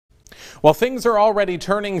Well, things are already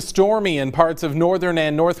turning stormy in parts of northern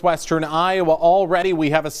and northwestern Iowa. Already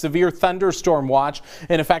we have a severe thunderstorm watch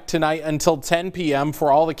in effect tonight until 10 p.m.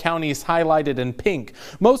 for all the counties highlighted in pink.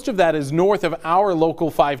 Most of that is north of our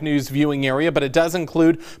local 5 News viewing area, but it does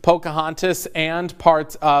include Pocahontas and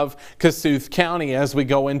parts of Kossuth County as we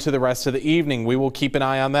go into the rest of the evening. We will keep an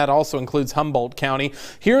eye on that. Also includes Humboldt County.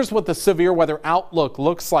 Here's what the severe weather outlook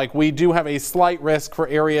looks like. We do have a slight risk for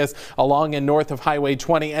areas along and north of Highway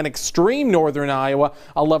 20 and extreme northern Iowa,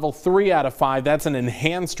 a level 3 out of 5. That's an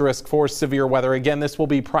enhanced risk for severe weather. Again, this will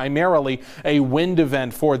be primarily a wind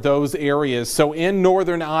event for those areas. So in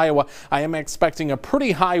northern Iowa, I am expecting a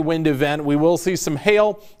pretty high wind event. We will see some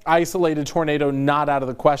hail, isolated tornado not out of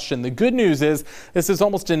the question. The good news is this is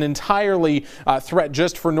almost an entirely threat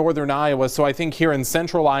just for northern Iowa. So I think here in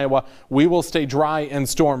central Iowa, we will stay dry and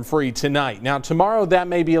storm free tonight. Now tomorrow, that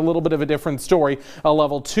may be a little bit of a different story. A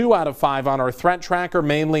level 2 out of 5 on our threat tracker,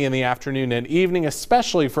 mainly in the afternoon and evening,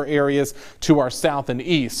 especially for areas to our south and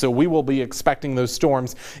east. So we will be expecting those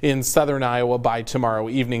storms in southern Iowa by tomorrow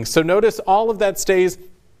evening. So notice all of that stays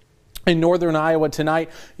in northern Iowa tonight,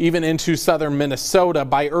 even into southern Minnesota.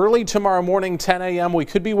 By early tomorrow morning, 10 a.m., we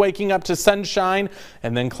could be waking up to sunshine,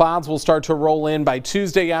 and then clouds will start to roll in by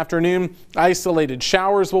Tuesday afternoon. Isolated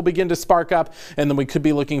showers will begin to spark up, and then we could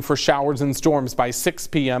be looking for showers and storms by 6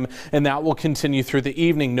 p.m., and that will continue through the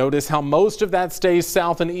evening. Notice how most of that stays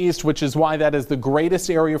south and east, which is why that is the greatest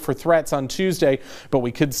area for threats on Tuesday, but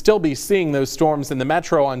we could still be seeing those storms in the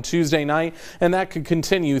metro on Tuesday night, and that could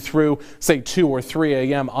continue through, say, 2 or 3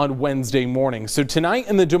 a.m. on Wednesday morning. So tonight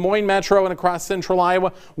in the Des Moines metro and across central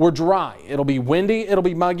Iowa, we're dry. It'll be windy, it'll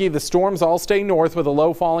be muggy. The storms all stay north with a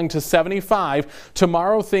low falling to 75.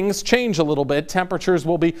 Tomorrow things change a little bit. Temperatures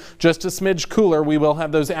will be just a smidge cooler. We will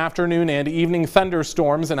have those afternoon and evening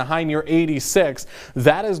thunderstorms and a high near 86.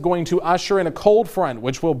 That is going to usher in a cold front,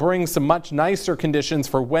 which will bring some much nicer conditions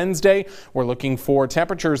for Wednesday. We're looking for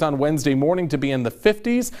temperatures on Wednesday morning to be in the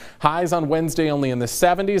 50s, highs on Wednesday only in the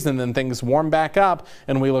 70s, and then things warm back up,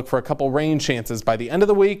 and we look for a couple rain chances by the end of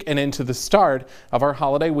the week and into the start of our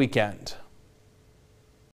holiday weekend.